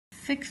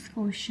Sixth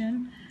question,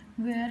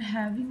 we are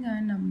having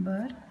a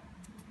number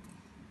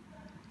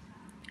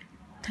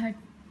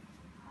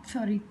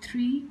 3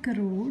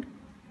 crore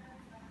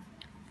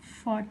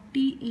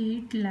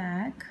 48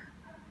 lakh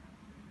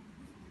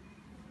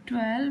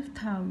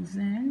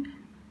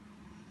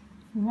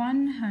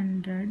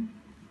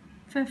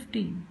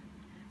 12,115.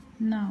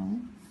 Now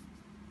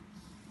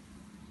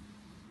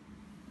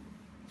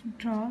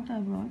draw the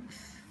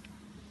box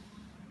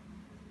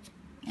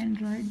and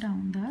write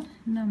down the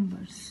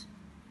numbers.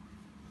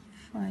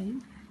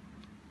 5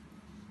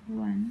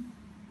 1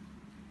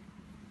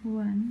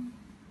 1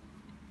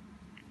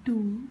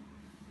 2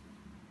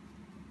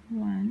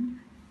 1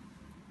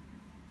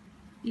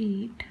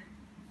 8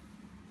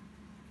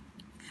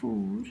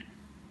 4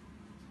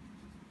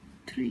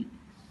 3.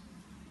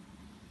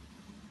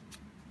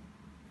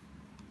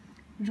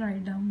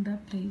 Write down the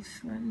place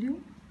value.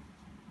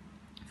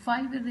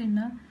 5 is in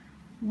a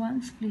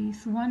ones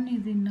place, 1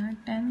 is in a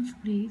tens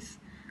place,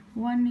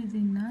 1 is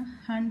in a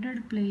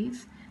hundred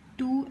place,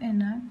 2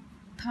 in a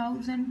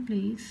thousand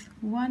place,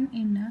 1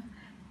 in a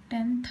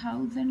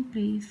 10,000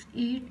 place,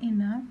 8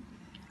 in a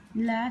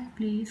lakh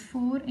place,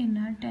 4 in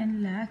a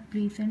 10 lakh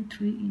place, and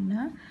 3 in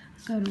a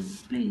crore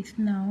place.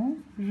 Now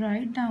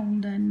write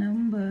down the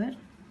number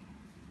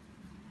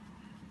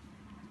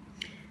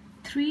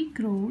 3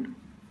 crore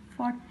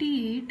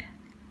 48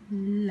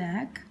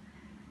 lakh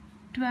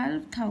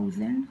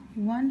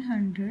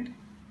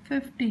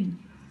 12,115.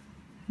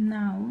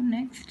 Now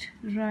next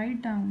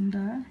write down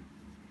the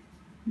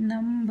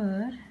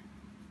number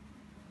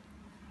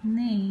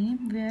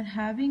name. We are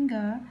having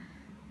a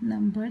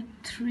number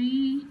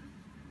 3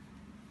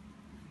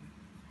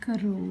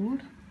 crore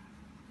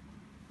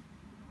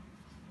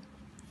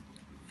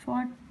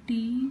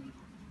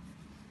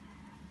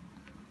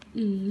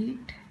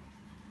 48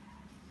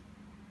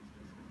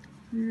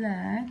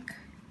 lakh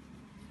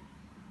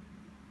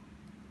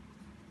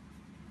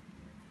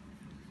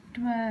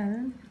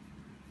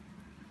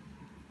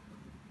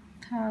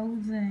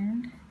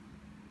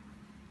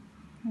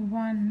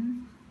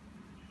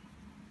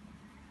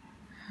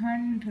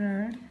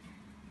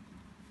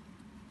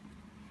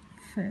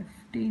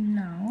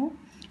Now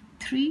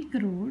 3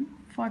 crore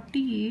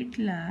 48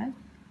 lakh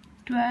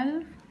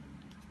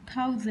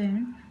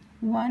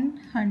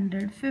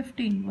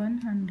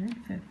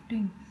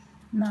 12,115.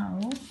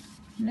 Now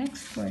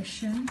next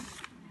question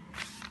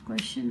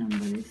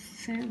number is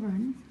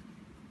 7.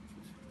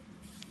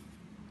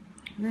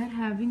 We are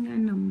having a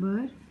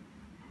number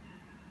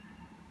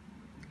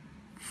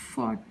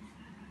 4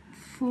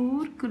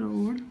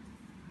 crore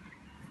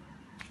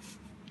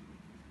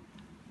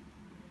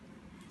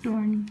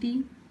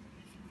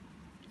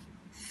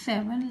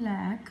 27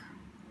 lakh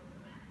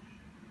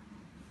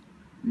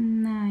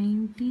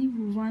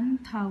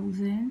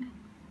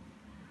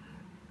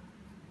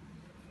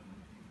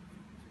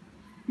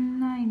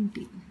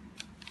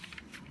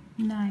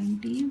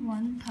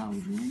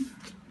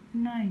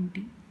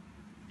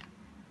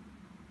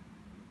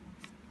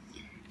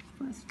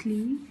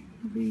Firstly,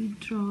 we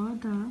draw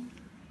the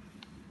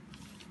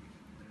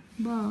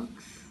box,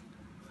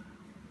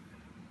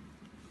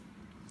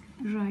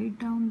 write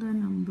down the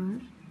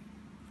number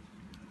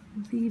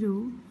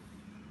 0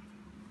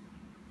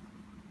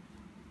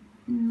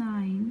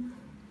 9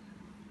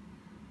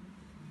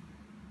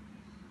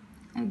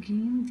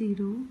 again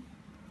 0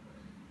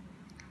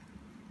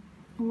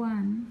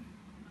 1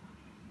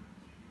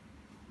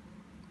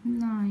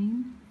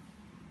 9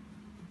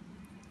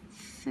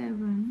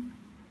 7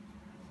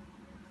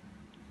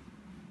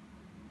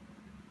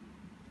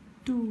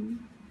 2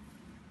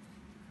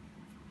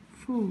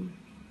 4.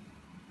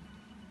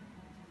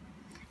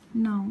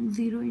 Now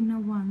 0 in a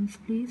ones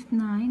place,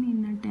 9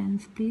 in a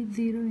tens place,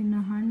 0 in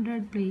a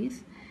hundred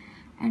place,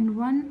 and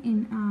 1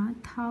 in a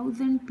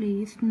thousand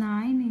place,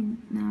 9 in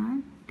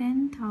a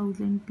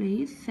 10,000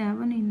 place,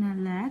 7 in a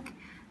lakh,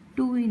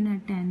 2 in a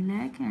 10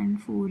 lakh, and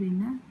 4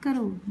 in a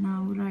crore.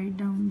 Now write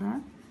down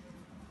the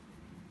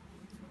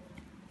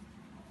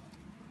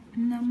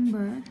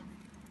number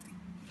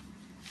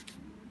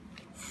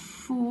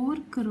 4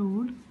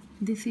 crore.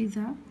 This is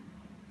a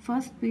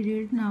first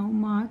period. Now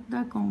mark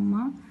the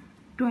comma.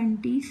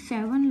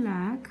 27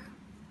 lakh.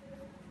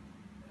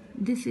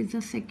 This is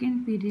the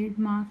second period.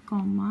 Mark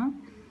comma.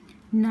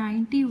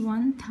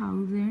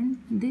 91,000.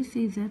 This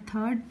is a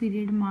third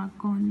period. Mark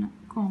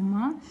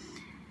comma.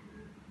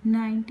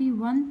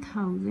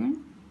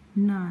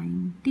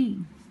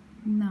 91,090.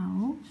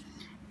 Now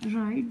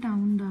write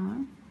down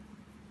the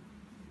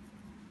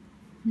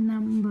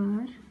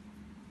number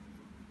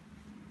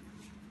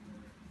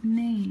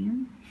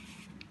name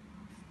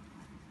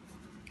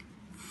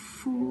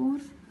 4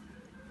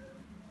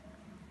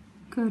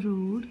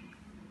 crore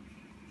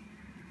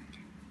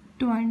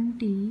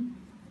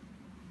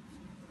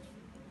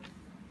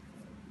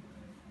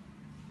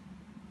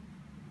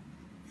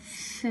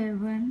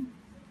 27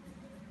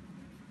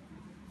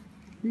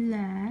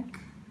 lakh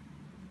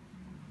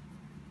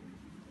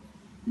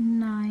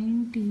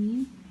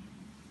 91,090.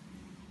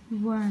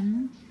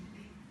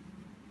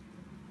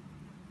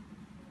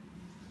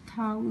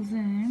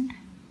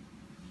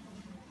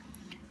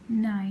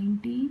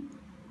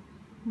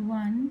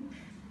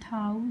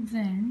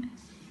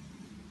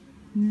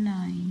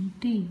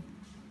 91,090.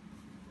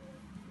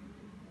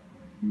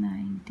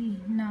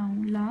 Now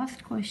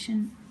last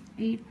question,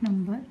 8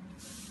 number.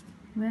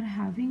 We are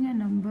having a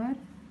number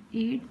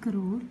 8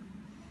 crore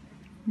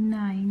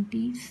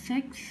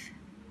 96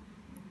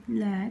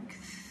 lakh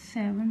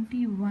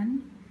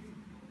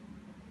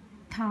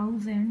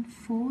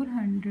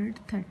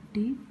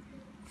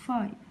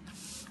 71,435.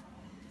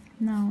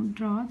 Now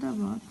draw the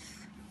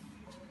box.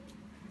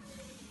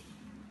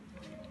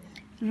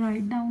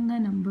 Write down the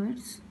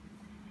numbers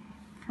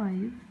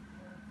 5,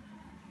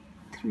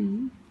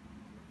 3,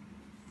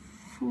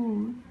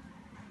 4,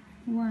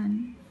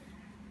 1,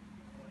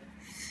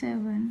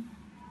 7,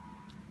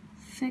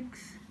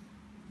 6,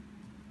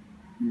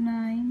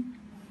 9,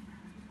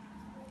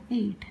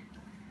 8.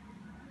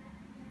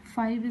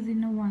 5 is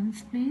in a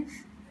ones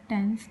place,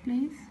 tens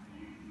place,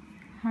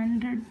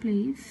 100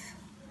 place,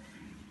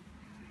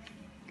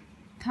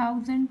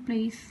 1000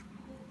 place,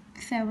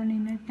 7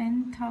 in a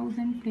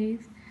 10,000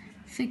 place,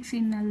 6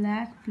 in a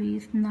lakh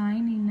place,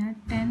 9 in a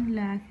 10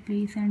 lakh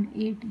place, and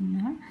 8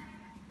 in a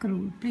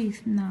crore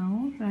place.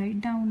 Now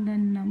write down the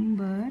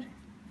number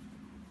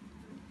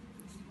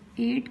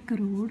 8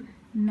 crore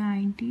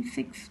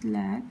 96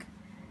 lakh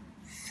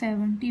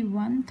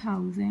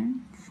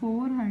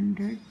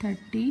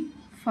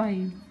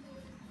 71,435.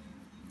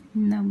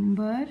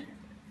 Number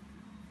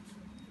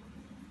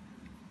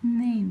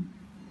name.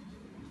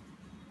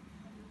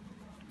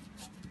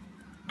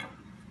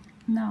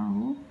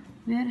 Now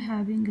we are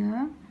having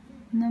a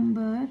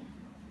number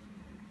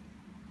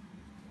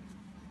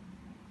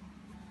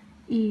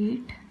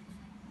 8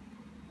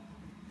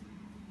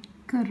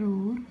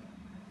 crore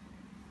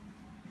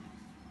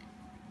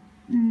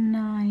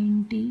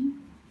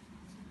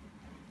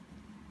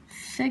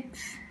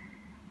 96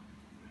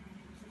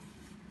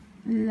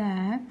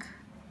 lakh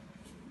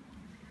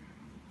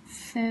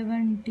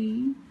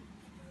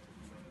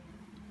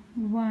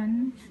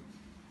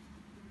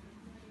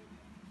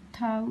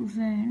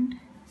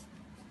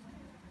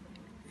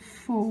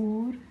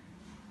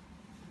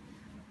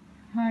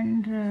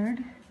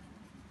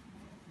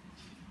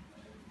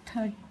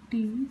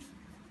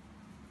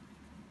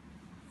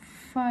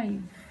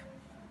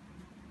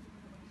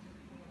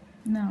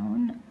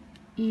Now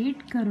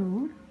 8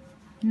 crore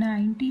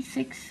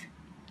 96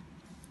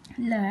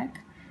 lakh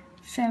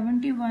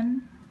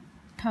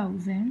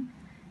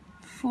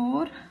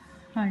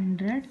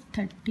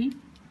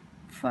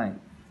 71,435.